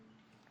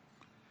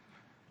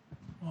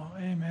Well,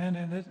 amen.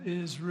 And it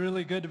is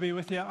really good to be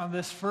with you on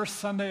this first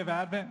Sunday of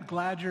Advent.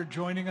 Glad you're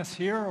joining us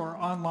here or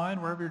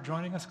online, wherever you're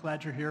joining us.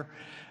 Glad you're here.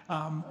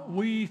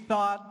 We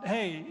thought,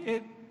 hey,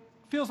 it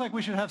feels like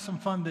we should have some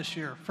fun this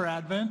year for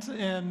Advent.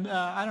 And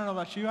I don't know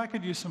about you, I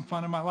could use some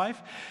fun in my life.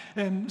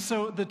 And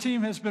so the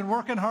team has been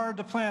working hard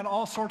to plan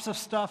all sorts of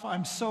stuff.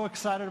 I'm so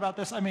excited about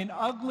this. I mean,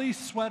 ugly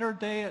sweater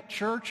day at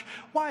church.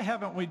 Why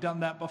haven't we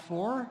done that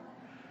before?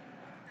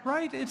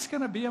 Right? It's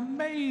going to be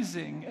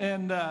amazing.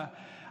 And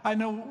I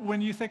know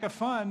when you think of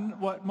fun,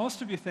 what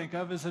most of you think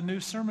of is a new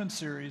sermon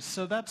series.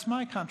 So that's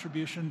my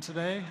contribution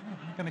today.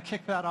 I'm going to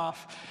kick that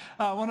off.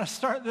 I want to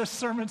start this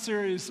sermon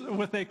series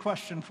with a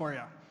question for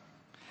you.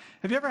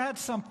 Have you ever had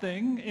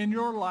something in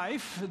your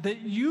life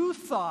that you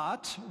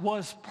thought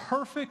was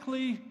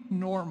perfectly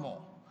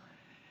normal?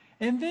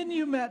 And then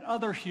you met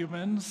other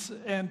humans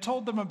and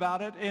told them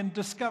about it and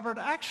discovered,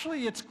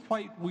 actually, it's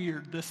quite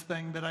weird, this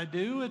thing that I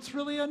do. It's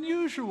really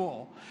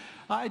unusual.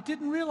 I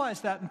didn't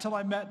realize that until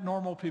I met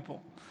normal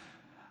people.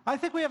 I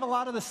think we have a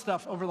lot of this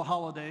stuff over the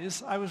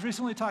holidays. I was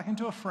recently talking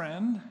to a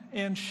friend,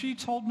 and she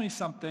told me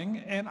something,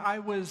 and I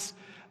was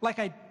like,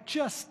 I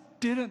just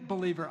didn't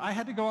believe her. I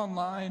had to go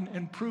online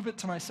and prove it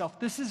to myself.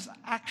 This is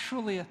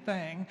actually a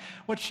thing.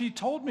 What she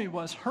told me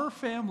was her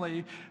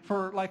family,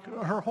 for like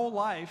her whole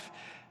life,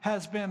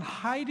 has been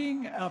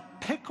hiding a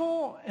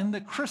pickle in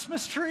the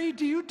Christmas tree.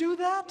 Do you do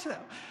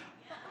that?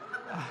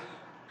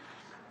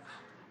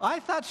 I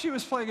thought she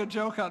was playing a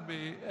joke on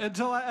me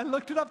until I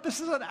looked it up.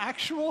 This is an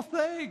actual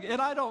thing,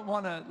 and I don't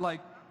want to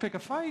pick a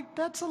fight.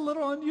 That's a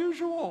little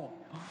unusual.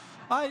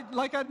 I'd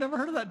never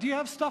heard of that. Do you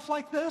have stuff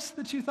like this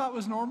that you thought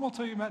was normal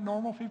till you met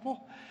normal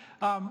people?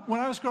 When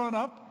I was growing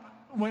up,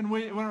 when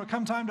it would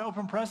come time to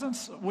open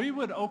presents, we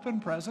would open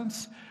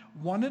presents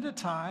one at a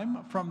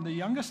time from the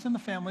youngest in the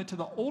family to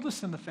the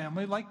oldest in the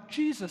family, like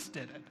Jesus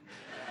did it,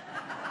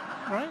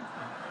 right?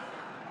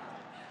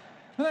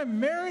 Then I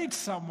married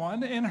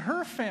someone in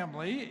her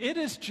family. It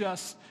is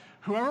just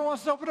whoever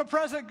wants to open a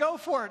present, go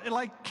for it.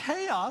 Like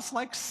chaos,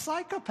 like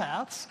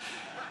psychopaths.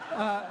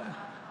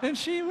 And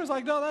she was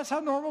like, no, that's how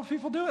normal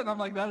people do it. And I'm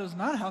like, that is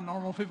not how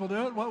normal people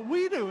do it. What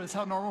we do is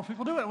how normal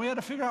people do it. And we had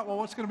to figure out, well,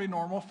 what's going to be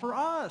normal for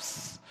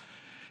us?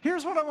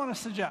 Here's what I want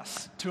to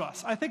suggest to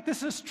us. I think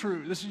this is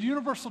true. This is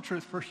universal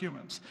truth for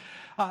humans.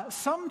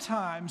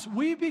 Sometimes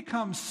we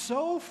become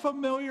so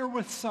familiar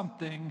with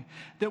something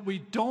that we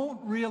don't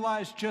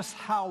realize just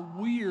how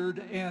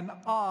weird and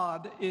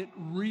odd it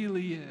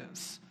really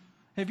is.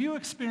 Have you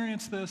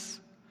experienced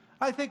this?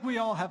 I think we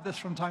all have this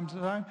from time to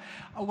time.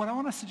 What I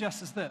want to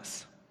suggest is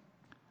this.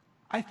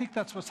 I think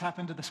that's what's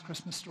happened to this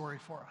Christmas story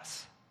for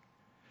us.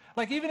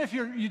 Like, even if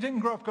you didn't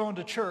grow up going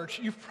to church,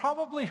 you've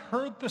probably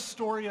heard the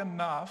story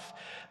enough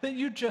that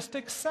you just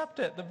accept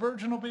it. The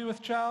virgin will be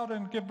with child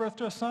and give birth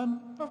to a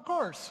son? Of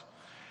course.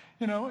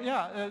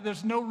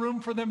 There's no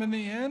room for them in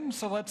the inn,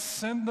 so let's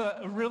send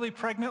the really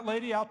pregnant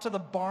lady out to the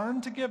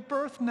barn to give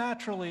birth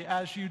naturally,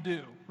 as you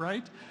do,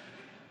 right?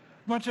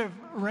 A bunch of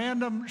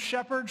random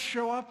shepherds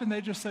show up and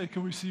they just say,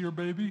 can we see your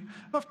baby?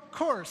 Of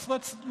course,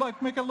 let's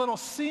make a little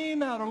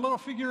scene out of little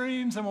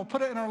figurines and we'll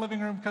put it in our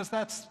living room because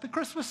that's the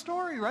Christmas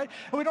story, right?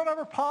 And we don't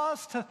ever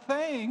pause to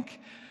think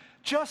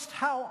just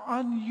how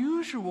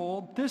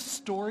unusual this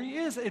story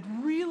is. It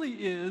really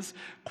is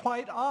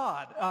quite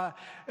odd.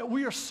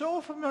 We are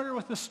so familiar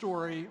with the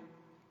story,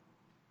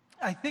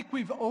 I think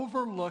we've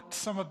overlooked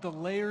some of the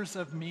layers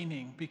of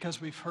meaning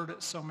because we've heard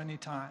it so many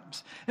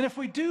times. And if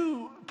we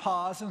do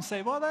pause and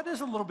say, well, that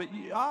is a little bit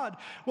odd,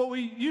 what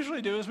we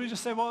usually do is we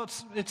just say, well,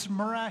 it's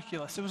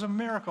miraculous. It was a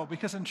miracle.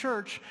 Because in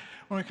church,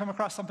 when we come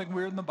across something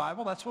weird in the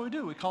Bible, that's what we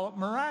do. We call it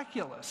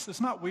miraculous. It's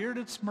not weird,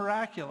 it's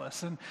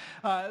miraculous. And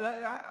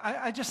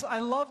I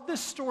love this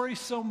story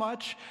so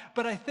much,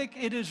 but I think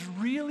it is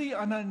really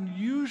an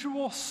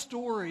unusual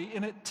story,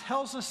 and it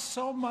tells us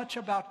so much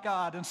about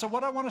God. And so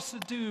what I want us to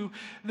do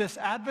this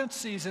Advent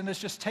season is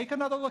just take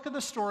another look at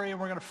the story, and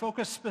we're going to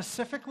focus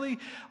specifically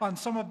on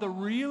some of the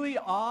really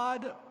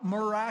odd,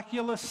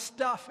 miraculous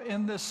stuff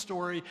in this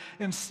story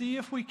and see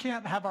if we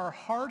can't have our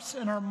hearts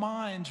and our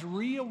minds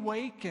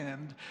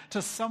reawakened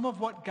to some of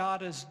what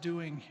God is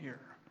doing here.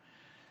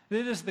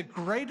 It is the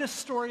greatest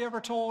story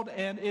ever told,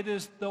 and it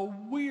is the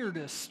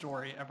weirdest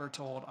story ever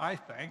told, I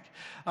think.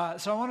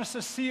 So I want us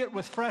to see it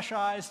with fresh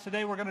eyes.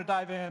 Today we're going to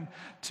dive in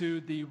to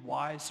the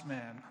wise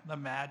men, the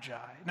Magi.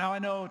 Now I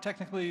know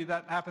technically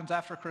that happens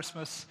after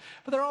Christmas,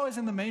 but they're always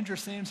in the manger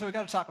scene, so we've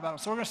got to talk about them.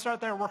 So we're going to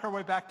start there, work our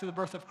way back to the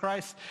birth of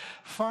Christ.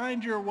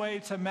 Find your way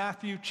to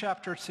Matthew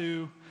chapter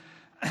 2.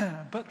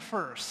 But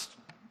first,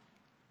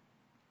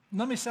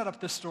 let me set up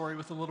this story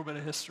with a little bit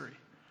of history.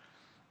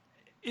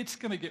 It's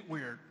going to get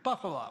weird.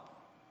 Buckle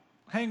up.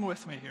 Hang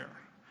with me here.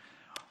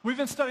 We've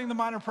been studying the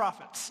Minor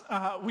Prophets.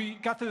 We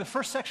got through the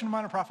first section of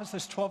Minor Prophets.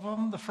 There's 12 of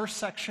them. The first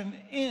section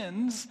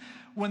ends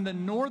when the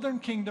northern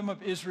kingdom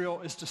of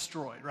Israel is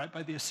destroyed, right,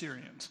 by the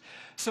Assyrians.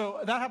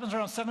 So that happens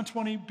around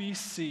 720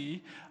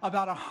 BC.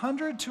 About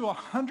 100 to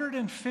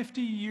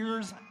 150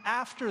 years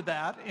after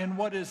that, in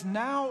what is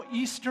now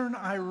eastern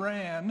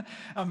Iran,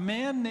 a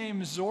man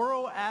named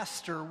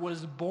Zoroaster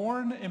was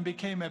born and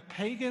became a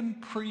pagan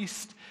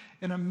priest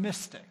and a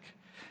mystic.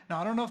 Now,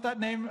 I don't know if that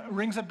name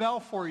rings a bell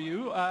for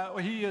you.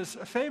 He is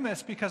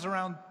famous because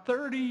around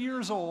 30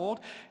 years old,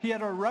 he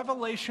had a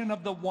revelation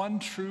of the one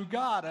true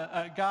God,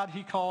 a God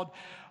he called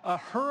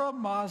Ahura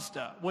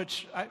Mazda,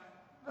 which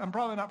I'm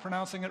probably not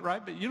pronouncing it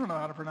right, but you don't know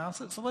how to pronounce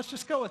it, so let's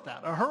just go with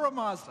that. Ahura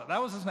Mazda, that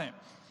was his name.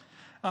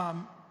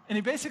 And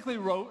he basically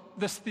wrote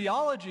this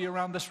theology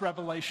around this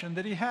revelation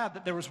that he had,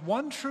 that there was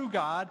one true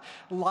God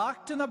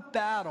locked in a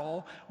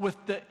battle with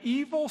the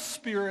evil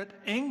spirit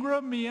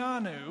Engra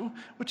Mianu,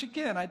 which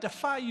again, I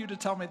defy you to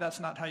tell me that's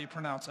not how you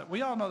pronounce it.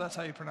 We all know that's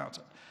how you pronounce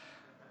it.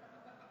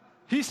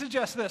 He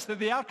suggests this, that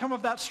the outcome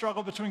of that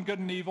struggle between good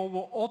and evil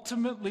will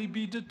ultimately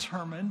be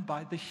determined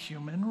by the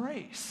human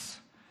race.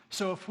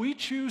 So if we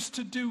choose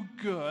to do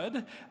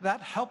good,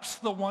 that helps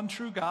the one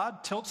true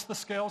God, tilts the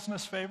scales in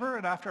his favor,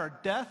 and after our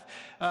death,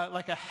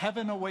 like a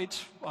heaven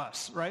awaits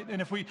us, right?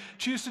 And if we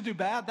choose to do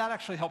bad, that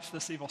actually helps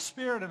this evil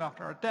spirit, and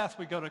after our death,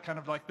 we go to kind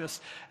of like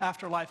this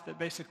afterlife that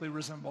basically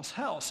resembles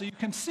hell. So you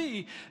can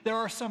see there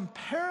are some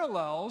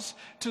parallels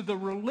to the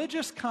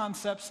religious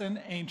concepts in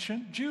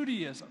ancient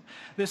Judaism.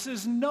 This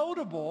is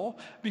notable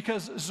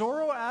because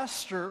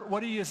Zoroaster,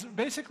 what he has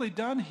basically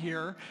done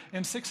here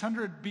in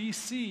 600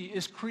 BC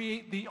is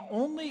create the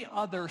only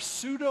other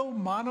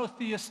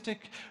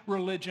pseudo-monotheistic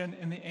religion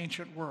in the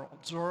ancient world,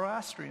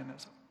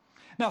 Zoroastrianism.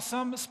 Now,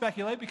 some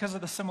speculate because of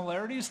the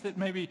similarities that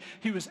maybe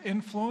he was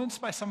influenced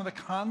by some of the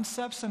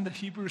concepts in the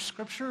Hebrew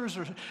scriptures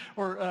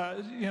or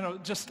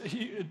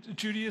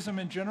Judaism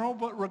in general.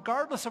 But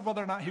regardless of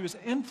whether or not he was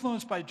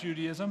influenced by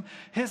Judaism,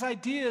 his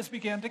ideas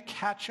began to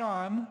catch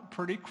on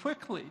pretty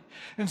quickly.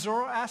 And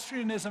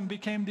Zoroastrianism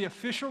became the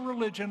official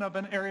religion of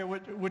an area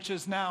which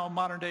is now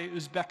modern-day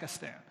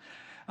Uzbekistan.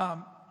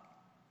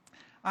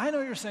 I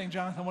know you're saying,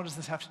 Jonathan, what does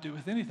this have to do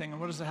with anything?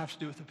 And what does it have to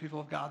do with the people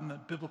of God and the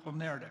biblical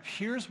narrative?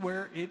 Here's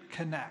where it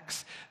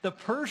connects. The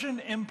Persian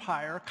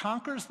Empire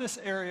conquers this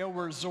area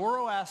where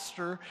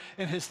Zoroaster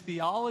and his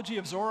theology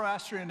of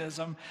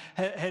Zoroastrianism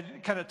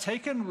had kind of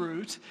taken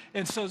root.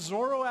 And so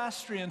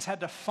Zoroastrians had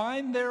to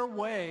find their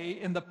way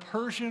in the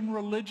Persian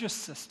religious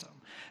system.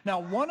 Now,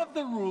 one of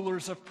the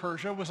rulers of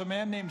Persia was a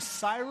man named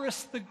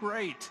Cyrus the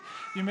Great.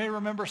 You may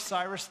remember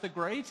Cyrus the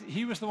Great.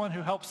 He was the one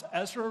who helps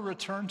Ezra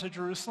return to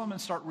Jerusalem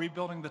and start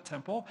rebuilding the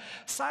temple.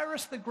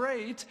 Cyrus the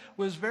Great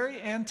was very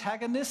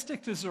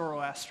antagonistic to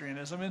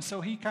Zoroastrianism, and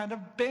so he kind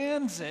of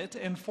bans it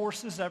and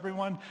forces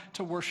everyone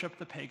to worship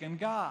the pagan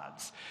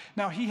gods.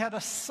 Now, he had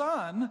a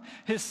son.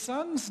 His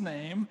son's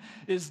name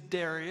is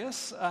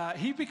Darius.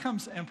 He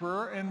becomes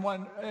emperor, and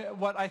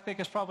what I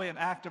think is probably an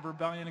act of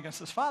rebellion against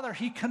his father,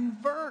 he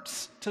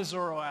converts to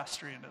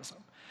Zoroastrianism.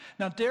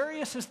 Now,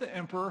 Darius is the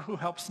emperor who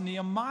helps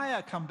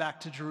Nehemiah come back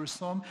to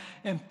Jerusalem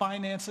and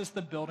finances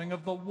the building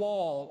of the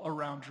wall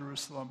around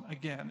Jerusalem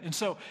again. And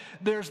so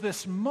there's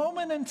this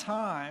moment in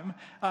time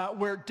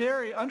where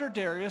under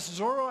Darius,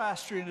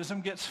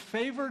 Zoroastrianism gets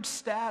favored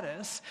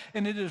status,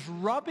 and it is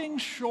rubbing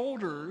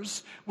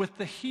shoulders with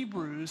the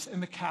Hebrews in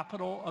the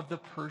capital of the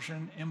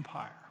Persian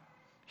Empire.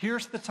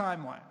 Here's the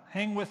timeline.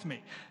 Hang with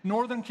me.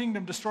 Northern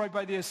kingdom destroyed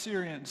by the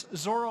Assyrians.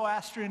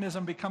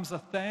 Zoroastrianism becomes a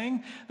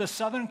thing. The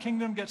southern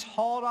kingdom gets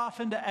hauled off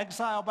into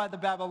exile by the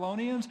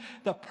Babylonians.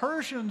 The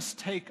Persians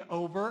take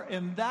over,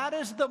 and that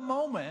is the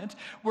moment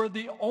where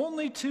the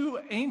only two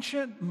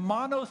ancient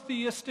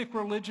monotheistic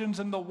religions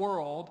in the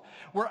world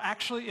were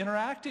actually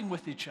interacting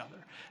with each other.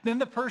 Then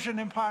the Persian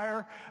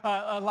Empire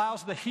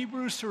allows the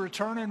Hebrews to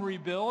return and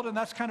rebuild, and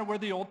that's kind of where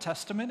the Old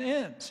Testament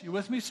ends. You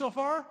with me so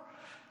far?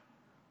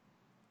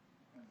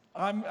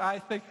 I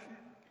think,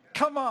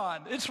 come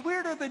on, it's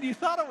weirder than you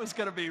thought it was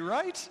going to be,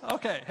 right?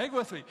 Okay, hang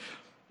with me.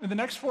 In the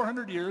next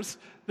 400 years,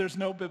 there's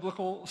no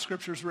biblical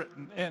scriptures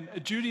written, and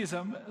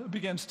Judaism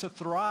begins to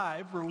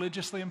thrive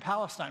religiously in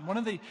Palestine. One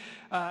of the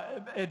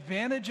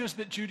advantages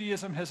that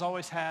Judaism has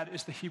always had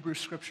is the Hebrew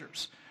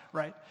scriptures,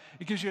 right?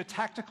 It gives you a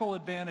tactical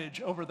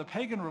advantage over the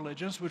pagan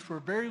religions, which were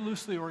very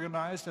loosely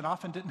organized and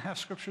often didn't have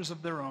scriptures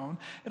of their own.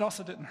 It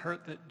also didn't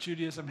hurt that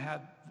Judaism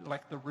had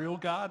like the real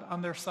God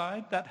on their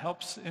side. That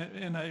helps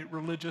in a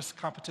religious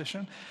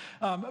competition.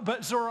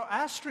 But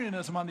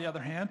Zoroastrianism, on the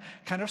other hand,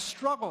 kind of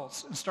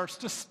struggles and starts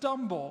to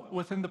stumble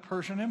within the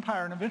Persian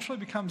Empire and eventually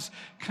becomes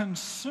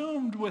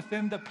consumed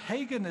within the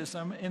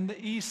paganism in the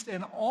East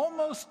and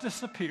almost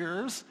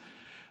disappears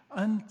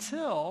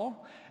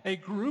until a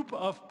group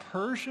of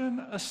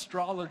Persian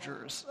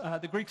astrologers,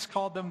 the Greeks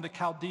called them the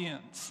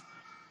Chaldeans,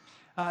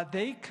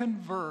 they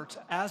convert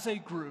as a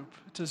group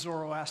to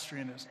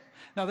Zoroastrianism.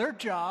 Now their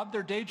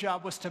day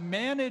job was to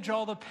manage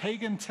all the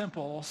pagan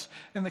temples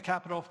in the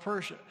capital of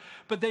Persia.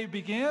 But they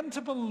began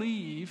to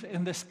believe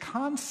in this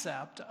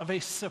concept of a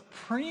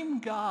supreme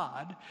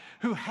God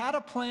who had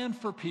a plan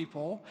for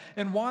people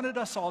and wanted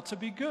us all to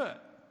be good.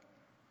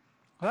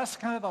 Well, that's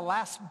kind of the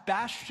last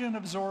bastion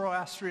of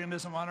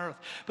Zoroastrianism on earth.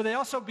 But they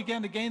also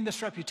began to gain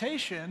this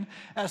reputation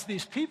as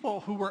these people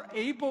who were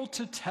able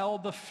to tell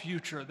the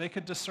future. They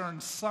could discern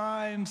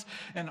signs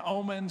and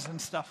omens and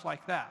stuff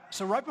like that.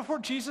 So right before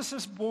Jesus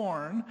is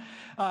born,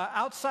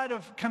 outside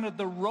of kind of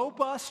the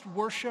robust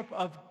worship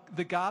of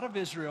the God of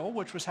Israel,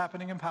 which was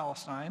happening in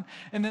Palestine,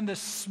 and then this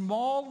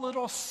small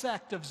little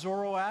sect of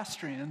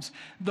Zoroastrians,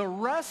 the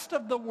rest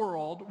of the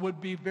world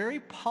would be very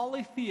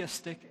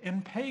polytheistic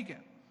and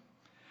pagan.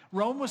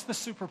 Rome was the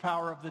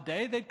superpower of the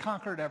day. They'd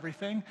conquered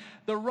everything.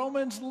 The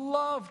Romans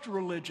loved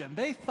religion.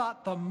 They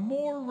thought the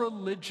more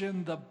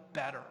religion, the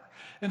better.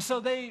 And so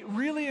they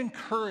really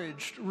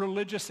encouraged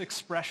religious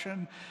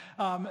expression.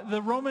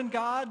 The Roman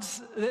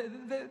gods,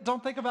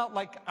 don't think about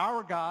like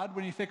our God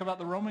when you think about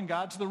the Roman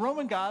gods. The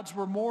Roman gods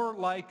were more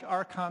like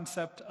our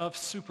concept of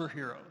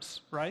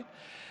superheroes, right?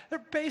 They're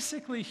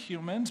basically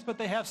humans, but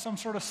they have some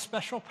sort of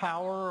special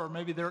power, or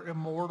maybe they're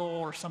immortal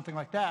or something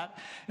like that.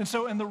 And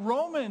so in the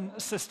Roman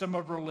system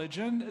of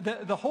religion,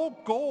 the whole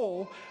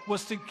goal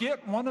was to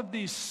get one of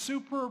these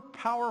super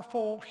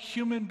powerful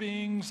human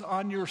beings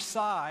on your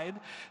side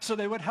so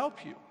they would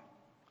help you.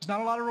 There's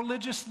not a lot of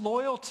religious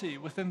loyalty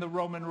within the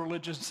Roman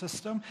religious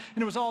system,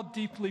 and it was all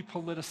deeply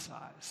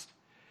politicized.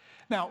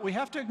 Now, we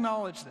have to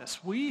acknowledge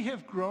this. We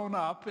have grown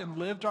up and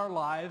lived our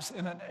lives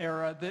in an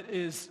era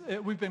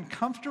that we've been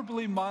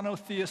comfortably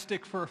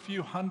monotheistic for a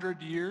few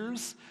hundred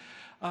years.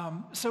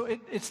 So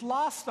it's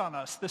lost on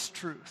us, this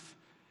truth.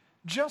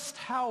 Just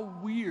how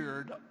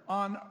weird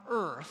on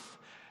earth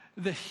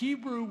the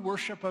Hebrew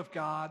worship of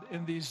God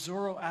and these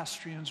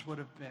Zoroastrians would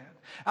have been.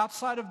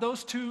 Outside of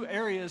those two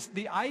areas,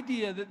 the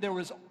idea that there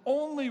was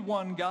only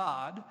one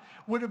God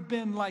would have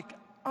been like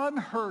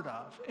unheard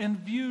of and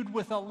viewed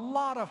with a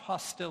lot of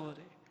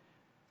hostility.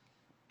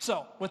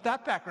 So, with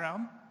that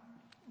background,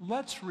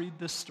 let's read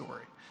this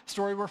story.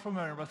 Story we're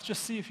familiar with.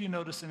 Just see if you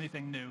notice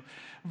anything new.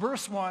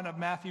 Verse 1 of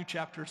Matthew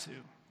chapter 2.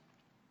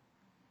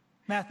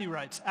 Matthew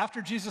writes,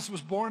 after Jesus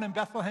was born in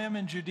Bethlehem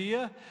in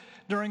Judea,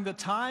 during the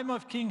time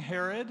of King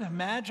Herod,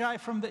 Magi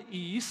from the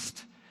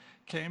east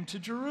came to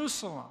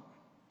Jerusalem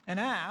and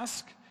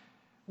asked,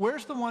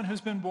 where's the one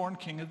who's been born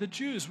King of the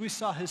Jews? We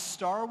saw his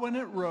star when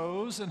it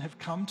rose and have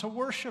come to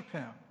worship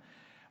him.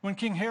 When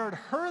King Herod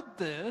heard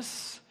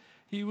this,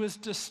 he was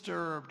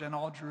disturbed, and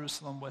all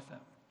Jerusalem with him.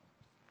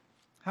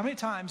 How many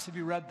times have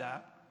you read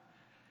that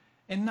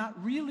and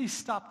not really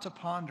stopped to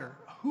ponder,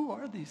 who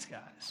are these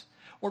guys?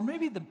 Or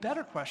maybe the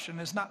better question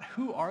is not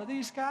who are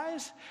these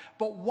guys,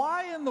 but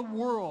why in the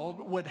world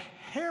would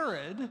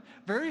Herod,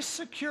 very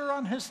secure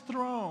on his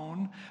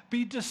throne,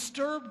 be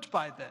disturbed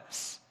by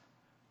this?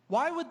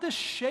 Why would this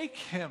shake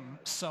him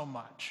so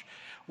much?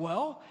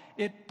 Well,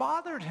 it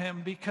bothered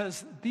him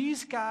because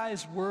these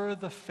guys were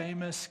the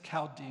famous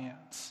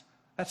Chaldeans.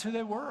 That's who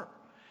they were.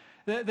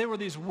 They were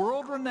these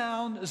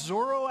world-renowned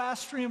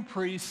Zoroastrian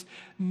priests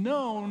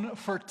known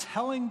for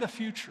telling the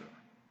future.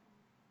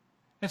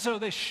 And so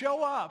they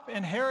show up,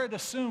 and Herod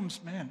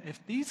assumes, man,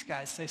 if these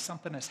guys say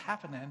something is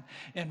happening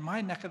in my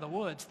neck of the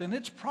woods, then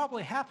it's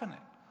probably happening.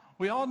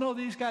 We all know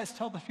these guys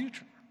tell the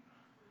future.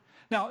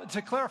 Now,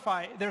 to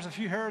clarify, there's a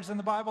few Herods in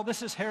the Bible.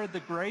 This is Herod the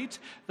Great,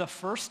 the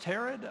first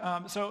Herod.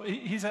 So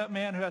he's a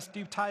man who has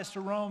deep ties to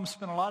Rome,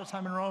 spent a lot of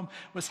time in Rome,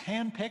 was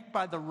handpicked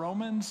by the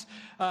Romans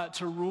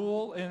to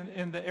rule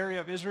in the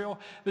area of Israel.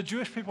 The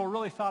Jewish people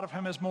really thought of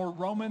him as more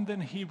Roman than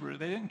Hebrew.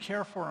 They didn't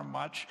care for him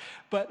much.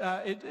 But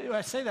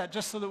I say that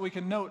just so that we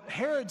can note,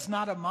 Herod's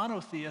not a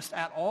monotheist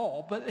at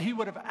all, but he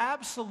would have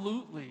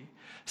absolutely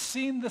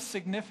seen the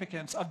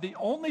significance of the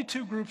only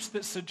two groups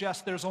that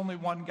suggest there's only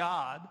one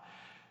God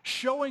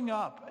showing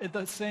up at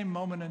the same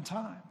moment in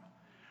time,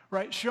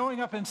 right? Showing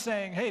up and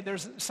saying, hey,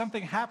 there's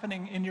something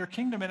happening in your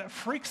kingdom, and it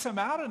freaks him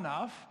out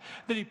enough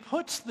that he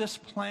puts this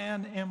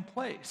plan in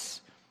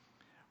place.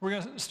 We're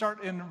going to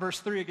start in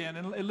verse 3 again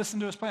and listen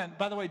to his plan.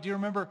 By the way, do you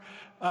remember,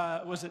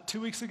 was it 2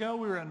 weeks ago,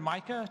 we were in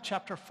Micah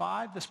chapter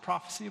 5, this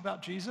prophecy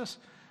about Jesus?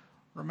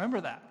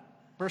 Remember that.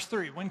 Verse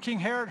 3, when King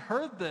Herod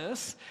heard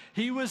this,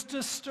 he was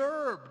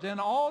disturbed, and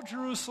all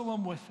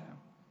Jerusalem with him.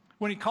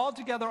 When he called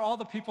together all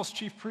the people's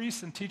chief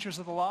priests and teachers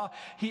of the law,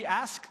 he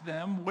asked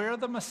them where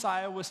the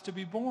Messiah was to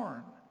be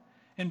born.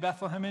 In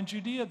Bethlehem in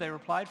Judea, they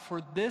replied,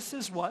 for this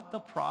is what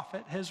the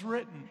prophet has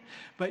written.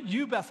 But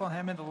you,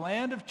 Bethlehem, in the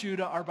land of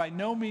Judah, are by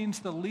no means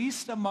the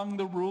least among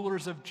the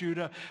rulers of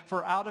Judah,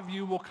 for out of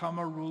you will come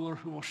a ruler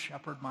who will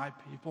shepherd my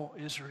people,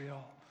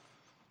 Israel.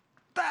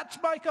 That's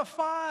Micah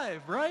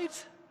 5,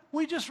 right?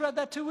 We just read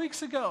that 2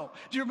 weeks ago.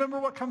 Do you remember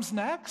what comes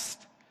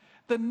next?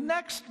 The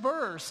next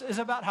verse is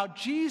about how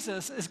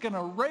Jesus is going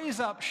to raise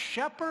up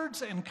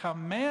shepherds and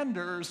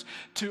commanders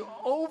to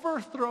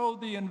overthrow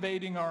the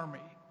invading army.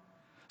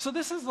 So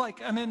this is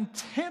like an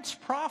intense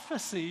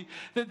prophecy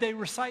that they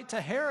recite to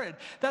Herod.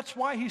 That's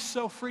why he's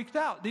so freaked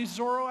out. These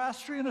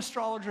Zoroastrian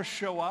astrologers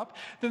show up.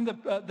 Then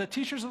the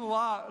teachers of the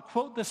law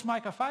quote this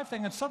Micah 5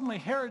 thing, and suddenly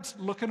Herod's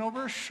looking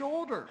over his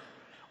shoulder.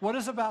 What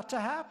is about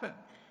to happen?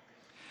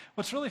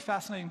 What's really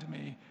fascinating to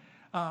me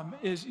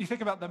is you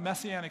think about the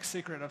messianic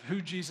secret of who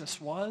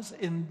Jesus was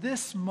in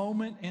this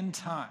moment in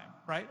time,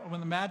 right? When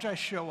the Magi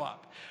show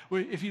up.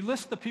 If you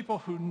list the people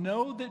who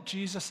know that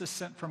Jesus is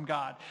sent from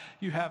God,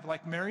 you have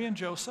like Mary and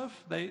Joseph.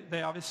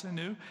 They obviously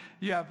knew.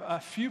 You have a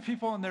few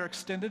people in their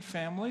extended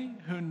family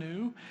who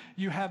knew.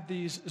 You have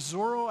these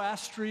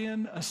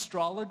Zoroastrian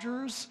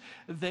astrologers.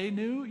 They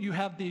knew. You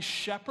have these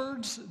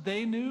shepherds.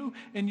 They knew.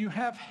 And you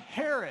have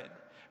Herod,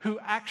 who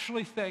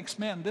actually thinks,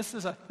 man, this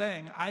is a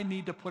thing. I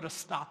need to put a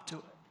stop to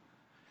it.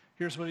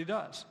 Here's what he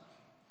does.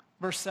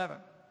 Verse 7.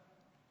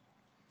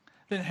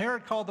 Then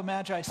Herod called the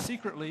Magi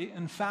secretly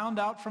and found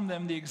out from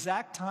them the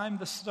exact time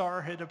the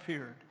star had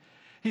appeared.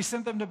 He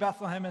sent them to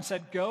Bethlehem and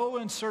said, go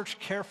and search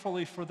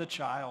carefully for the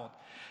child.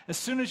 As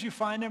soon as you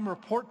find him,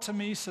 report to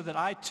me so that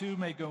I too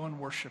may go and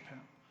worship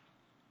him.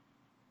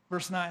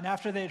 Verse 9,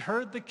 after they had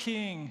heard the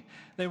king,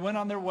 they went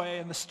on their way,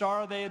 and the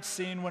star they had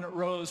seen when it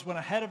rose went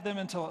ahead of them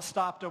until it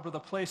stopped over the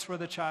place where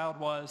the child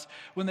was.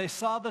 When they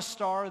saw the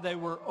star, they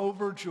were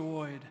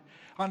overjoyed.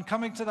 On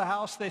coming to the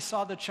house, they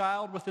saw the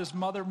child with his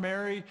mother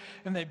Mary,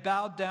 and they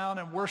bowed down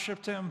and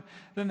worshiped him.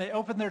 Then they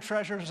opened their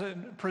treasures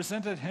and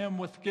presented him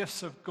with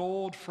gifts of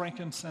gold,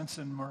 frankincense,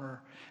 and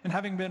myrrh. And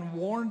having been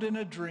warned in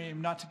a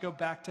dream not to go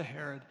back to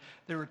Herod,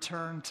 they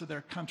returned to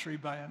their country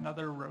by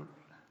another route.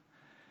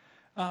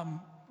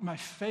 One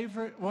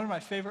of my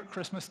favorite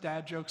Christmas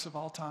dad jokes of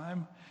all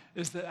time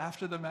is that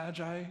after the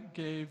Magi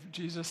gave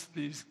Jesus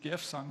these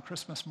gifts on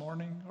Christmas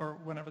morning, or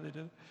whenever they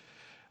did,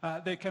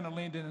 they kind of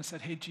leaned in and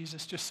said, hey,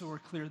 Jesus, just so we're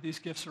clear, these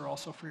gifts are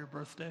also for your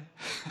birthday.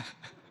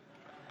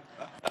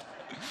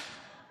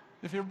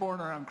 If you're born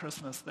around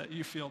Christmas, that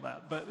you feel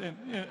that, but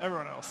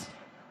everyone else.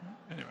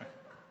 Anyway.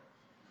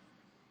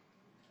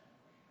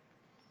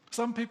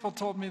 Some people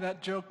told me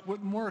that joke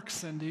wouldn't work,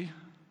 Cindy.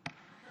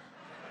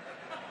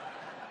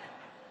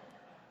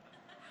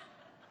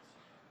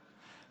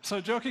 So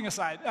joking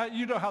aside,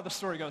 you know how the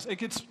story goes. It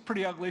gets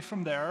pretty ugly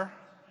from there.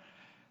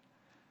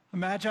 The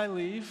Magi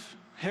leave.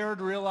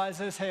 Herod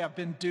realizes, hey, I've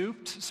been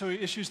duped. So he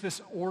issues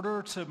this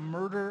order to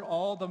murder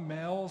all the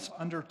males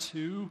under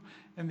 2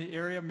 in the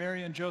area.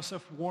 Mary and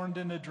Joseph, warned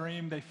in a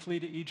dream, they flee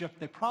to Egypt.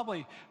 They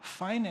probably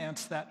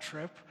financed that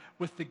trip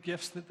with the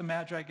gifts that the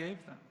Magi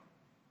gave them.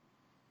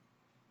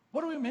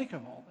 What do we make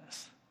of all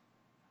this?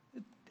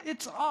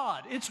 It's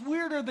odd. It's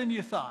weirder than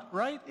you thought,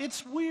 right?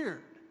 It's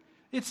weird.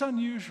 It's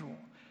unusual.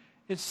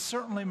 It's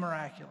certainly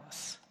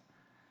miraculous.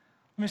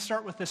 Let me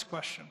start with this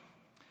question.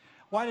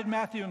 Why did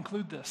Matthew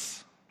include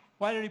this?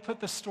 Why did he put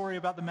this story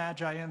about the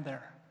Magi in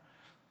there?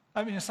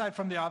 I mean, aside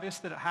from the obvious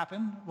that it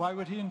happened, why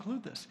would he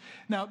include this?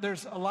 Now,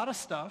 there's a lot of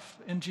stuff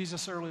in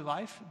Jesus' early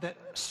life that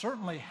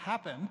certainly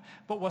happened,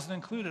 but wasn't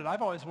included.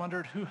 I've always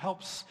wondered who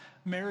helps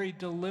Mary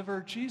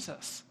deliver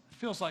Jesus. It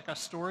feels like a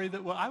story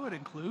that I would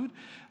include.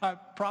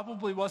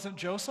 Probably wasn't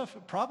Joseph.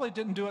 Probably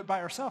didn't do it by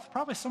herself.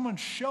 Probably someone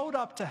showed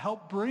up to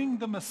help bring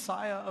the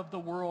Messiah of the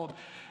world,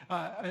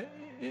 help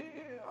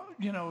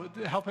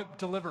it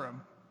deliver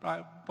him.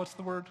 What's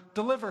the word?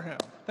 Deliver him.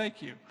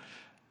 Thank you.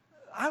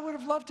 I would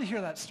have loved to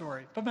hear that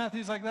story, but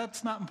Matthew's like,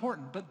 that's not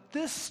important. But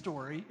this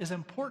story is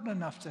important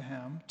enough to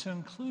him to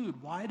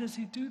include. Why does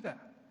he do that?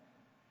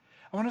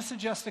 I want to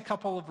suggest a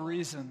couple of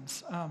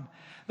reasons.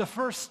 The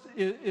first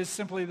is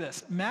simply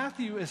this.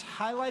 Matthew is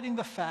highlighting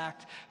the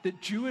fact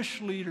that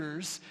Jewish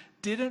leaders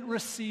didn't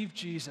receive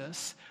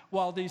Jesus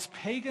while these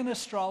pagan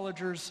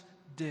astrologers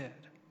did.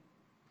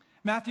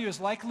 Matthew is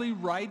likely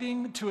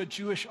writing to a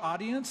Jewish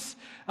audience.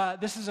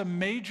 This is a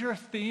major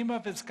theme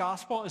of his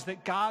gospel, is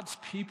that God's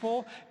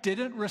people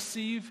didn't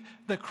receive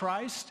the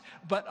Christ,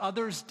 but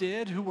others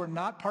did who were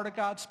not part of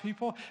God's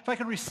people. If I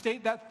could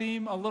restate that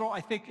theme a little,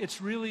 I think it's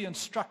really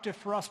instructive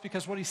for us,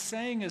 because what he's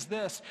saying is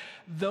this: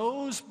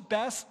 those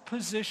best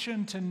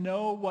positioned to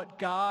know what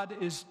God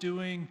is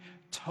doing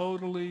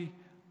totally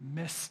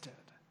missed it.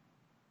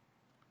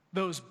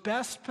 Those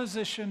best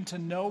positioned to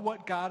know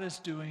what God is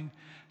doing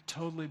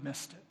totally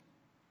missed it.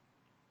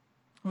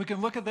 We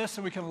can look at this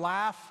and we can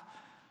laugh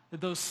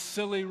at those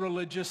silly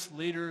religious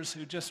leaders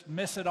who just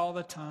miss it all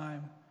the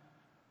time.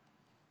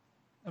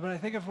 But I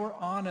think if we're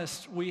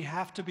honest, we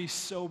have to be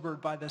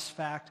sobered by this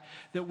fact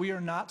that we are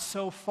not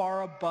so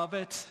far above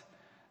it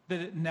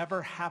that it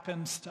never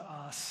happens to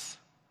us.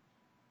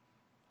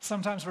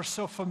 Sometimes we're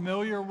so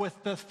familiar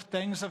with the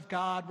things of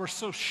God, we're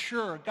so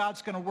sure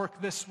God's going to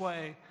work this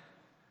way,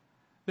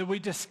 that we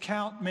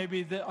discount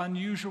maybe the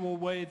unusual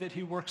way that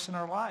he works in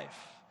our life.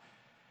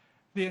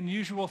 The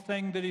unusual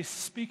thing that he's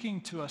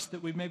speaking to us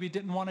that we maybe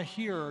didn't want to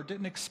hear or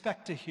didn't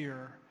expect to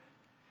hear.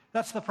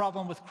 That's the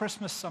problem with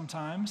Christmas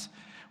sometimes.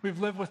 We've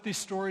lived with these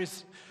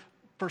stories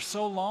for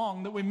so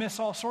long that we miss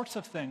all sorts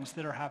of things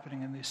that are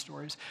happening in these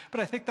stories.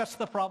 But I think that's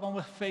the problem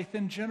with faith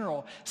in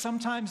general.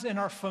 Sometimes in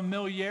our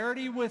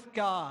familiarity with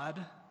God,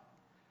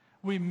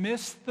 We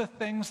miss the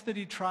things that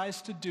he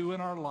tries to do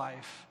in our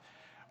life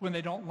when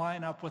they don't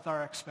line up with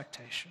our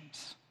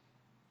expectations.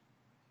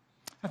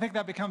 I think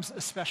that becomes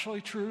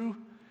especially true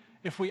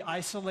if we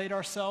isolate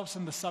ourselves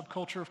in the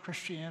subculture of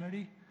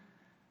Christianity.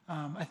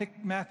 I think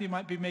Matthew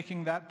might be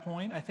making that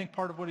point. I think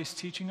part of what he's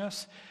teaching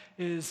us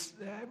is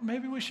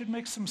maybe we should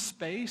make some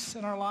space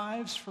in our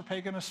lives for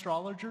pagan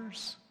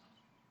astrologers.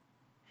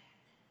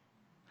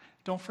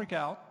 Don't freak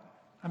out.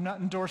 I'm not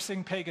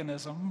endorsing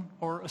paganism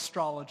or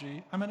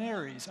astrology. I'm an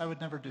Aries. I would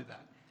never do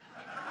that.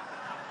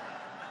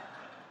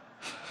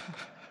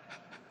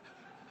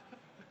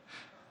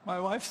 My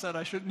wife said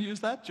I shouldn't use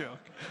that joke.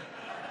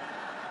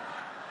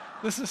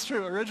 This is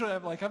true. Originally,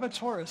 I'm a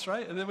Taurus,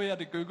 right? And then we had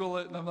to Google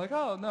it, and I'm like,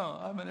 oh, no,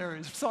 I'm an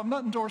Aries. So I'm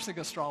not endorsing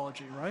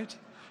astrology, right?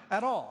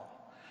 At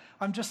all.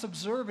 I'm just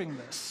observing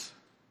this.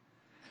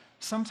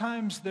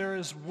 Sometimes there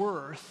is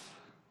worth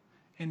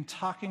in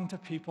talking to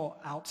people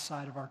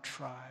outside of our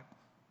tribe,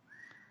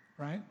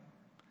 right?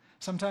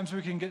 Sometimes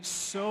we can get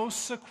so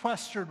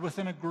sequestered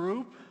within a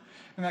group,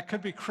 and that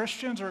could be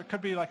Christians, or it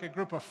could be like a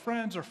group of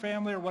friends or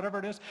family or whatever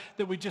it is,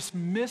 that we just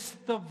miss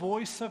the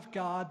voice of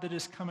God that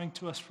is coming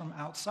to us from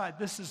outside.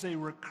 This is a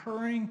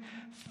recurring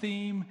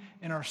theme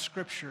in our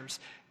scriptures.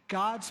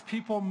 God's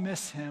people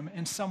miss him,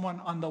 and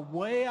someone on the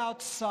way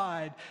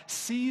outside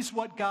sees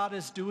what God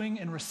is doing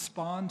and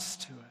responds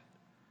to it.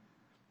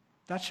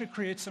 That should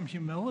create some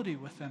humility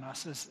within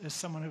us as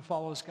someone who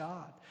follows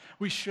God.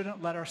 We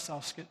shouldn't let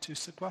ourselves get too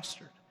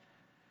sequestered.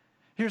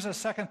 Here's a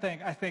second thing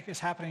I think is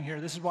happening here.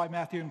 This is why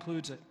Matthew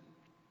includes it.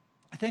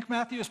 I think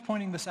Matthew is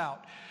pointing this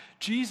out.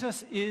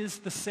 Jesus is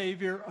the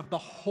Savior of the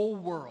whole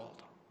world.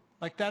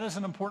 Like, that is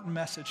an important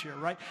message here,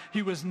 right?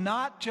 He was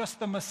not just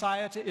the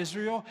Messiah to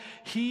Israel.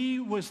 He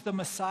was the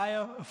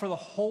Messiah for the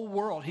whole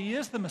world. He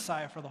is the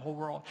Messiah for the whole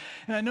world.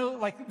 And I know,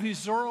 like, these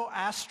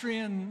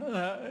Zoroastrian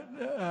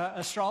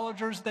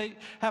astrologers, they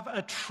have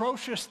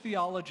atrocious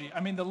theology.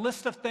 I mean, the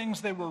list of things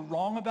they were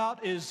wrong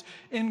about is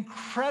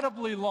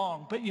incredibly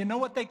long. But you know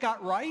what they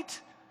got right?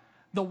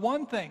 The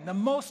one thing, the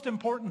most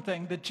important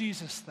thing, the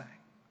Jesus thing.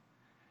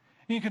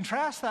 And you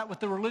contrast that with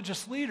the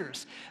religious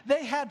leaders.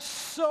 They had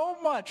so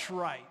much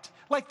right.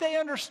 Like, they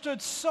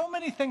understood so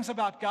many things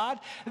about God.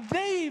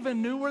 They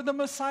even knew where the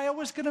Messiah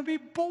was going to be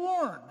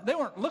born. They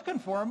weren't looking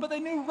for him, but they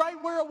knew right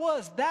where it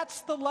was.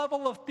 That's the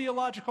level of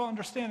theological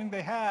understanding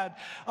they had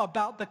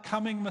about the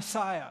coming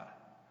Messiah.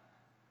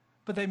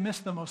 But they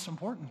missed the most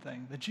important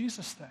thing, the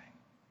Jesus thing.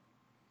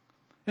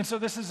 And so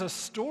this is a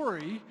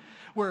story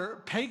where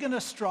pagan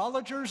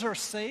astrologers are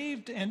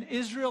saved and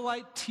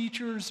Israelite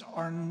teachers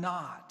are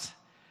not.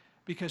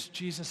 Because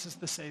Jesus is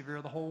the Savior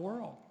of the whole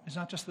world. He's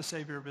not just the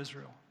Savior of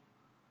Israel.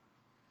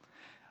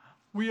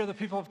 We are the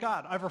people of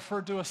God. I've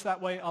referred to us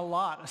that way a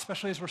lot,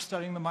 especially as we're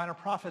studying the minor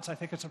prophets. I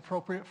think it's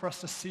appropriate for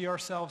us to see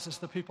ourselves as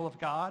the people of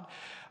God.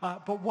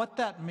 But what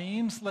that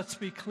means, let's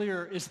be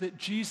clear, is that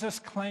Jesus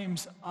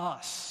claims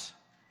us.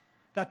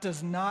 That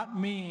does not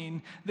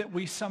mean that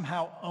we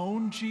somehow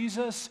own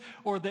Jesus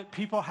or that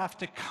people have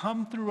to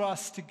come through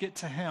us to get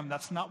to him.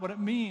 That's not what it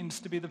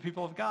means to be the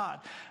people of God.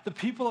 The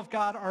people of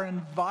God are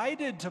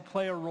invited to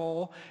play a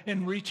role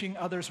in reaching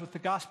others with the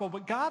gospel,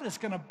 but God is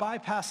going to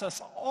bypass us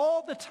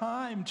all the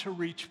time to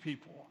reach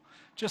people,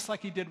 just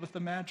like he did with the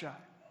Magi.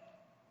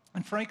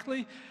 And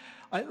frankly,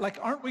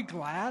 aren't we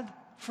glad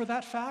for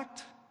that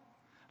fact?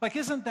 Like,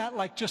 isn't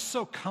that just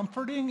so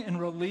comforting and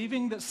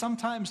relieving that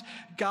sometimes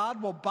God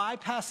will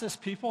bypass his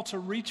people to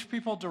reach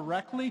people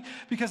directly?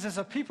 Because as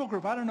a people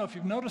group, I don't know if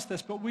you've noticed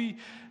this, but we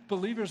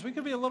believers, we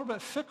can be a little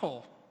bit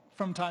fickle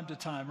from time to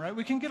time, right?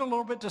 We can get a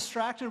little bit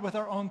distracted with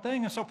our own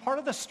thing. And so part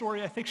of the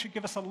story, I think, should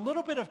give us a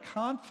little bit of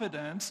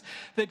confidence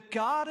that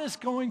God is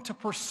going to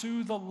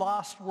pursue the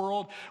lost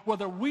world,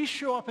 whether we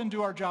show up and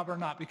do our job or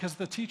not, because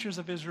the teachers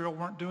of Israel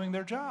weren't doing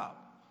their job.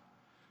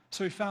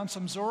 So he found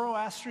some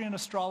Zoroastrian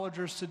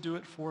astrologers to do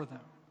it for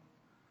them.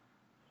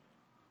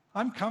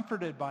 I'm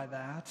comforted by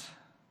that,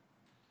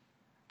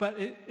 but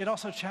it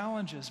also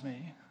challenges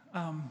me.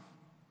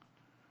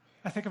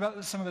 I think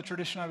about some of the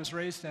tradition I was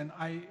raised in.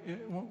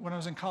 When I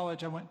was in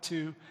college, I went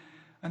to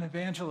an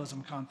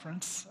evangelism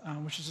conference,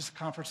 which is just a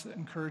conference that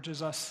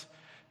encourages us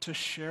to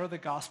share the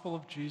gospel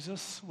of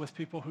Jesus with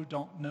people who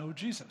don't know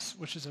Jesus,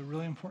 which is a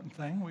really important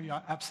thing. We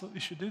absolutely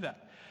should do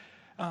that.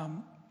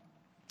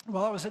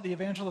 While I was at the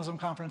evangelism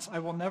conference, I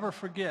will never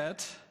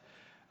forget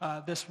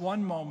this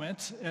one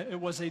moment.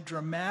 It was a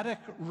dramatic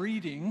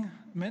reading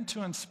meant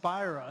to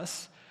inspire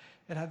us.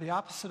 It had the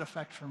opposite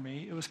effect for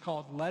me. It was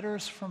called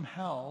Letters from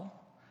Hell,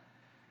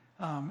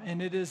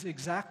 and it is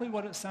exactly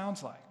what it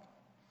sounds like.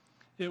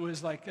 It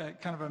was like a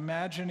kind of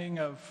imagining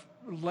of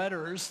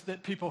letters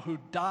that people who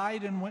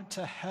died and went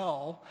to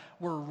hell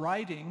were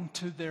writing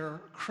to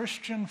their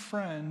Christian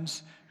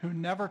friends who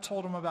never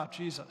told them about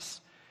Jesus.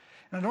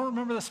 And I don't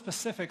remember the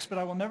specifics, but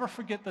I will never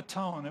forget the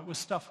tone. It was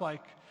stuff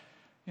like,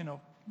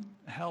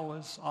 hell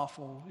is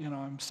awful.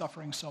 I'm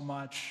suffering so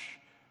much.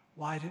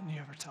 Why didn't you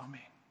ever tell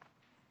me?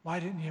 Why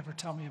didn't you ever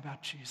tell me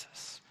about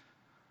Jesus?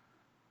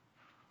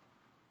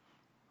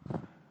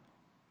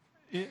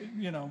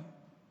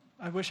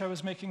 I wish I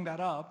was making that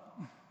up,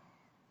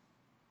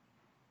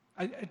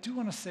 I do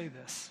want to say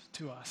this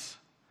to us.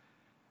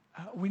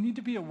 We need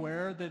to be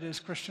aware that as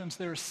Christians,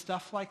 there's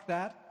stuff like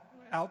that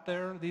out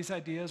there, these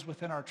ideas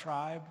within our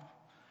tribe.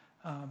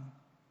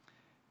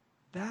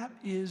 That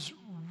is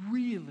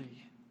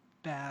really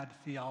bad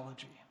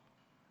theology.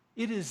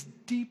 It is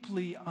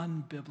deeply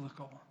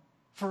unbiblical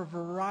for a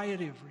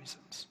variety of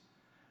reasons.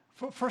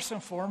 First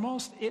and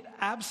foremost, it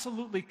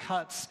absolutely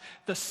cuts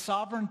the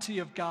sovereignty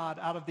of God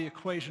out of the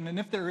equation. And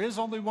if there is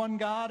only one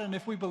God, and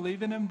if we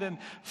believe in him, then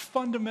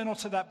fundamental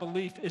to that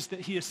belief is that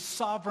he is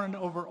sovereign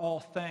over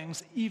all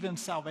things, even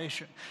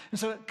salvation. And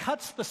so it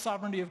cuts the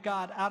sovereignty of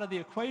God out of the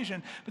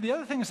equation. But the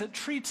other thing is it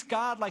treats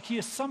God like he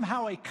is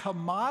somehow a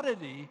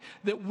commodity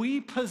that we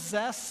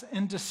possess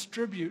and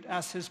distribute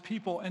as his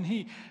people. And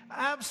he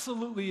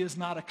absolutely is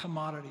not a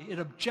commodity. It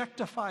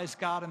objectifies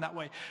God in that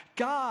way.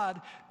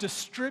 God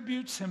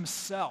distributes himself.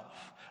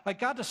 Like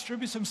God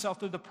distributes himself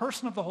through the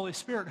person of the Holy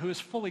Spirit who is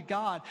fully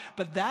God,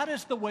 but that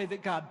is the way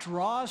that God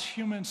draws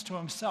humans to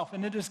himself.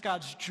 And it is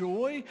God's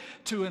joy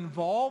to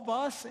involve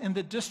us in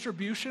the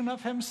distribution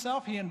of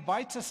himself. He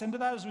invites us into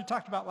that, as we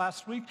talked about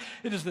last week.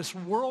 It is this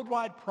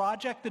worldwide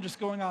project that is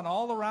going on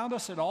all around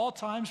us at all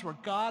times where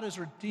God is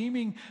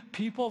redeeming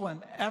people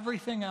and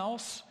everything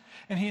else.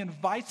 And he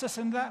invites us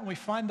into that, and we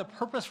find the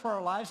purpose for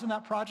our lives in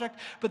that project.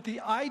 But the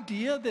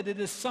idea that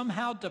it is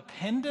somehow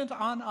dependent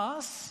on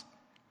us,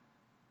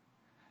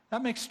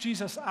 that makes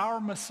Jesus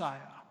our Messiah.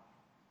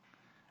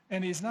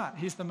 And he's not.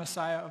 He's the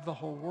Messiah of the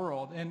whole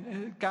world.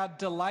 And God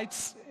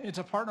delights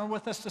to partner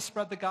with us to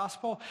spread the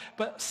gospel.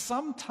 But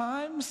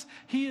sometimes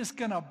he is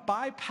going to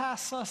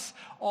bypass us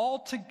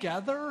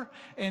altogether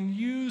and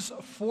use,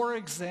 for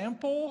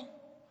example,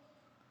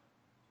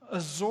 a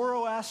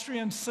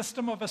Zoroastrian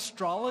system of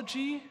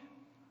astrology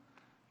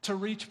to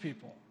reach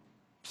people.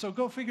 So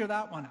go figure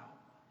that one out.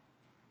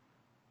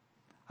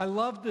 I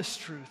love this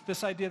truth,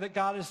 this idea that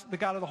God is the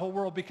God of the whole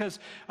world, because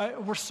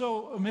we're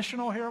so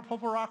missional here at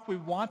Purple Rock. We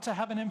want to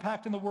have an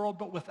impact in the world,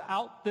 but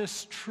without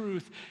this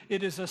truth,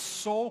 it is a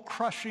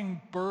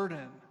soul-crushing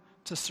burden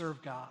to serve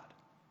God.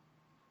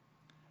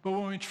 But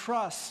when we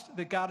trust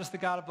that God is the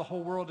God of the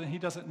whole world and he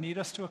doesn't need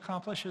us to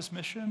accomplish his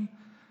mission,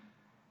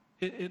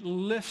 it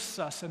lifts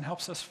us and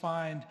helps us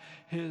find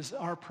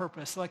our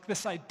purpose. Like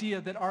this idea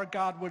that our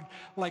God would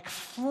like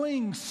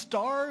fling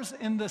stars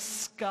in the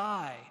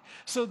sky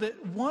so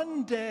that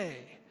one day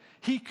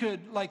he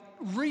could like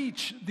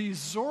reach these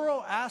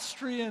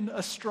Zoroastrian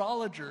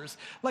astrologers,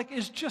 like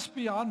is just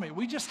beyond me.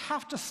 We just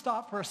have to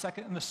stop for a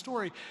second in the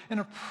story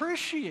and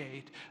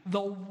appreciate the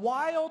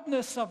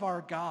wildness of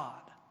our God.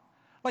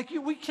 Like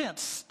we can't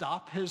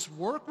stop his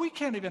work. We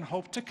can't even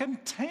hope to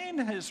contain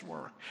his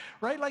work,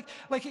 right?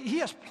 Like he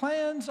has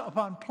plans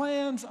upon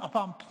plans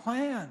upon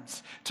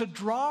plans to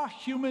draw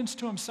humans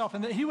to himself,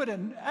 and that he would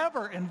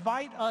ever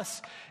invite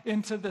us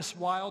into this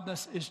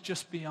wildness is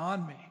just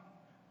beyond me.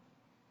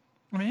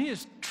 I mean, he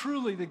is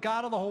truly the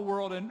God of the whole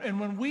world, and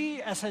when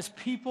we as his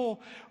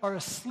people are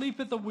asleep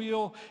at the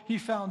wheel, he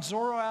found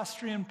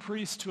Zoroastrian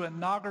priests to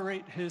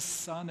inaugurate his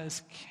son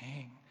as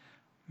king.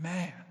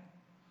 Man,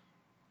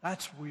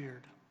 that's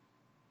weird.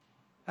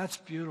 That's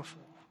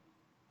beautiful.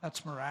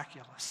 That's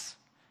miraculous.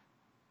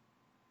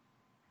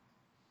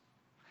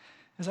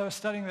 As I was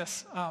studying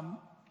this, I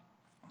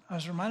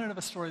was reminded of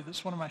a story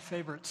that's one of my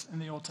favorites in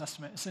the Old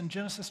Testament. It's in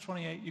Genesis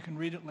 28. You can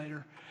read it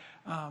later.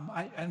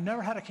 I've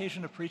never had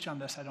occasion to preach on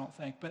this, I don't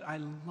think, but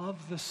I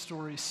love this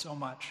story so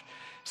much.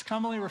 It's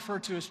commonly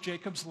referred to as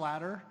Jacob's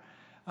ladder.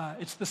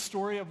 It's the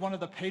story of one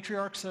of the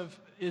patriarchs of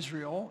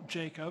Israel,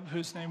 Jacob,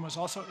 whose name was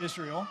also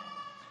Israel.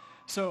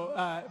 So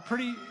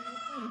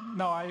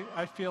no,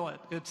 I feel it.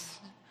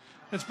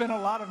 It's been a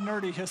lot of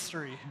nerdy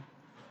history.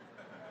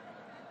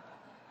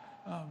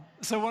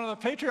 So one of the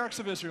patriarchs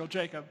of Israel,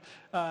 Jacob,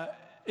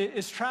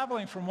 is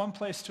traveling from one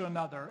place to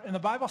another. And the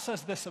Bible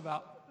says this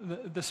about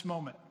this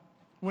moment.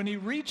 When he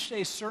reached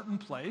a certain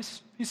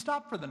place, he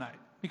stopped for the night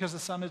because the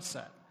sun had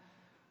set.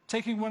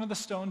 Taking one of the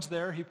stones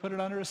there, he put it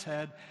under his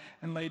head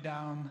and lay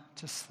down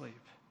to sleep.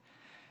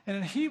 And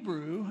in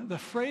Hebrew, the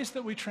phrase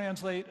that we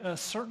translate a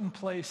certain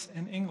place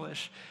in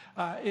English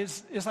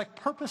is like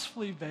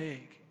purposefully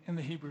vague in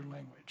the Hebrew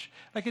language.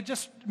 Like it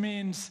just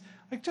means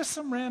like just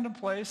some random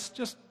place,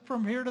 just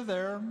from here to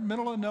there,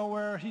 middle of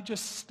nowhere, he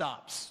just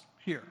stops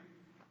here,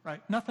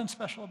 right? Nothing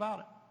special about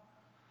it.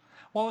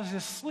 While he's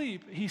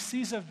asleep, he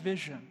sees a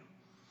vision.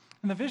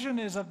 And the vision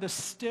is of this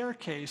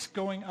staircase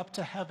going up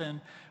to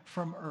heaven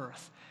from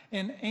earth.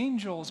 And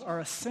angels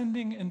are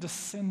ascending and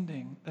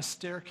descending a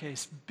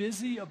staircase,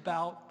 busy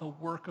about the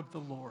work of the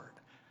Lord,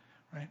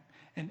 right?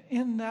 And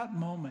in that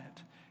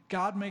moment,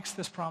 God makes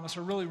this promise,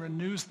 or really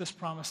renews this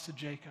promise to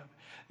Jacob,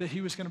 that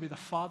he was going to be the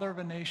father of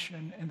a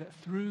nation, and that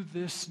through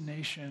this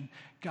nation,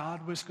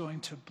 God was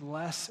going to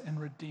bless and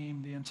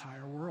redeem the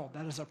entire world.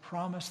 That is a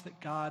promise that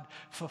God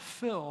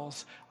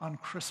fulfills on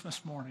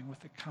Christmas morning with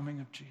the coming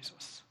of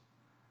Jesus.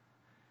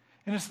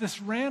 And it's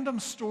this random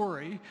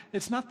story.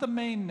 It's not the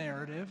main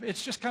narrative.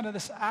 It's just kind of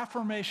this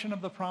affirmation of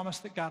the promise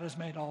that God has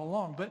made all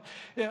along. But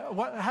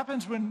what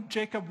happens when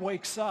Jacob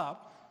wakes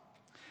up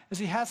is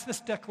he has this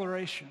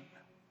declaration.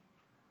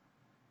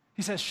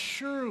 He says,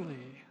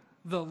 surely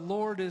the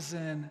Lord is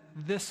in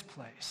this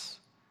place,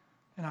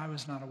 and I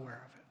was not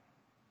aware of it.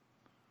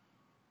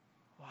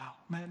 Wow,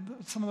 man,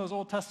 some of those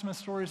Old Testament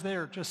stories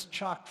there are just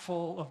chock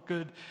full of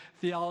good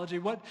theology.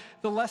 What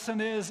the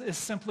lesson is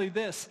simply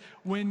this.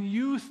 When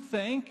you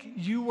think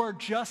you are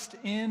just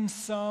in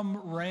some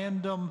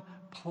random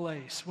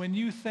place, when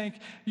you think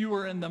you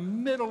are in the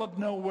middle of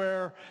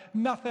nowhere,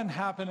 nothing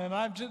happened, and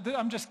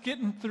I'm just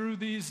getting through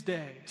these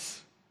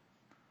days,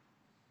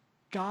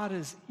 God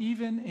is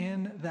even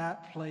in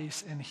that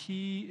place, and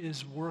he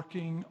is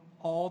working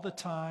all the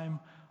time,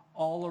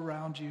 all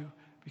around you,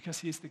 because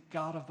he's the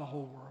God of the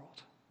whole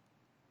world.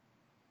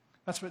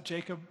 That's what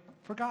Jacob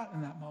forgot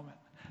in that moment.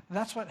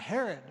 That's what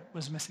Herod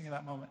was missing in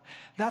that moment.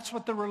 That's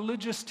what the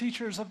religious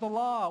teachers of the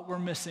law were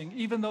missing,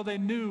 even though they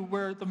knew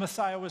where the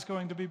Messiah was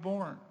going to be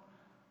born.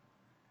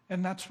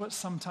 And that's what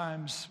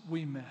sometimes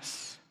we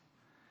miss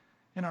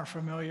in our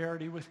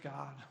familiarity with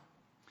God.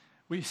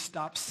 We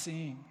stop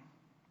seeing.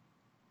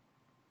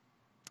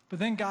 But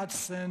then God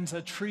sends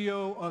a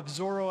trio of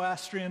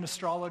Zoroastrian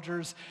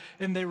astrologers,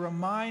 and they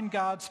remind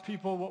God's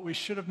people what we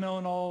should have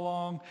known all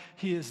along.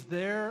 He is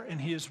there, and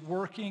he is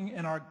working,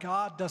 and our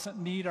God doesn't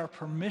need our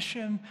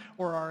permission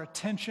or our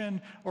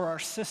attention or our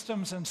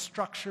systems and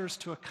structures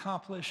to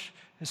accomplish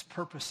his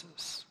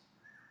purposes.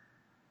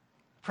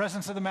 The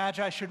presence of the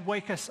Magi should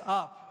wake us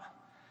up.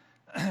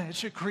 It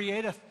should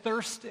create a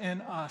thirst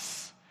in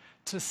us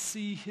to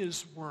see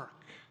his work.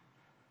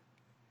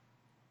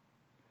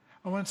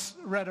 I once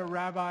read a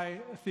rabbi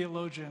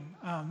theologian,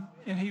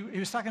 and he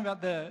was talking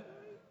about the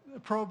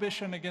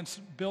prohibition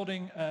against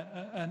building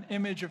an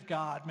image of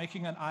God,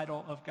 making an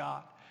idol of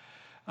God.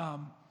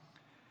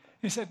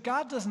 He said,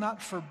 God does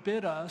not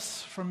forbid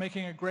us from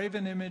making a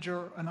graven image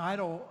or an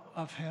idol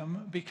of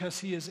him because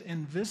he is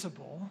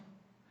invisible.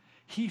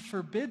 He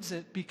forbids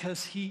it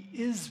because he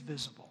is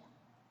visible,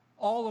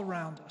 all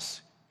around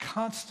us,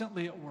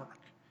 constantly at work.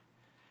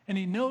 And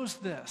he knows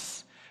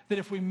this, that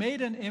if we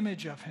made an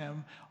image of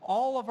him,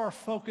 all of our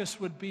focus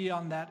would be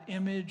on that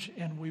image,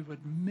 and we would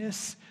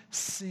miss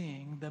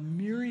seeing the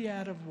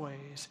myriad of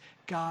ways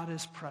God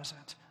is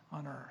present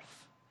on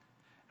earth.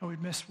 And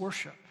we'd miss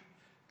worship.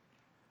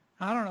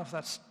 I don't know if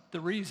that's the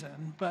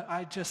reason, but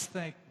I just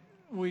think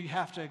we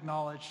have to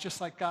acknowledge, just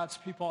like God's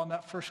people on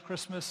that first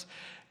Christmas,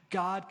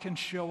 God can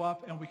show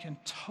up and we can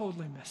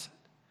totally miss it,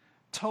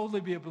 totally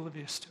be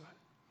oblivious to it.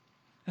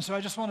 And so I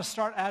just want to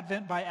start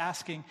Advent by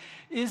asking,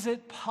 is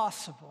it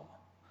possible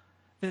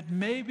that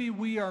maybe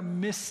we are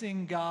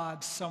missing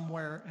God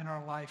somewhere in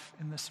our life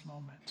in this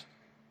moment?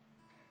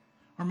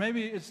 Or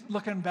maybe it's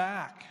looking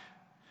back.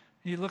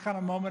 You look on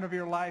a moment of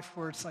your life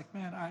where it's like,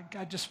 man,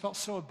 I just felt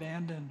so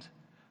abandoned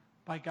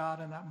by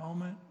God in that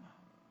moment.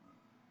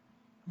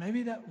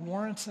 Maybe that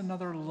warrants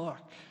another look.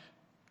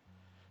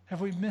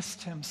 Have we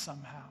missed him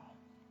somehow?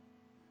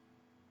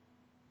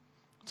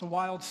 It's a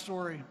wild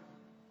story.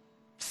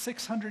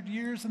 600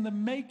 years in the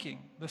making,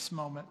 this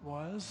moment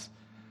was.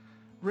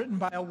 Written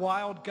by a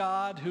wild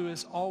God who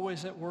is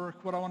always at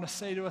work. What I want to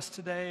say to us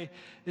today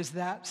is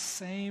that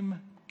same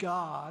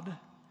God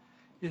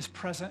is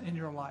present in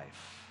your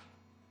life.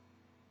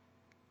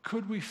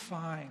 Could we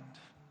find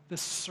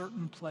this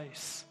certain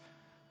place?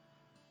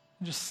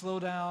 And just slow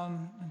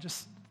down and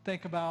just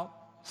think about,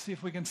 see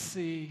if we can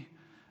see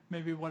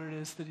maybe what it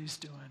is that he's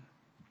doing.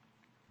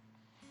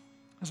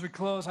 As we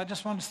close, I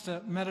just want us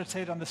to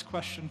meditate on this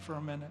question for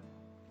a minute.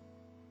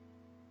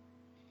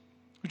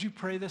 Would you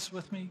pray this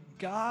with me?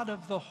 God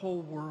of the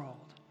whole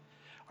world,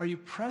 are you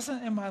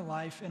present in my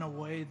life in a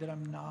way that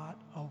I'm not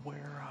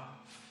aware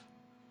of?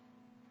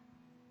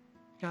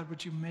 God,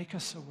 would you make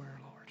us aware,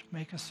 Lord?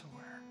 Make us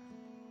aware.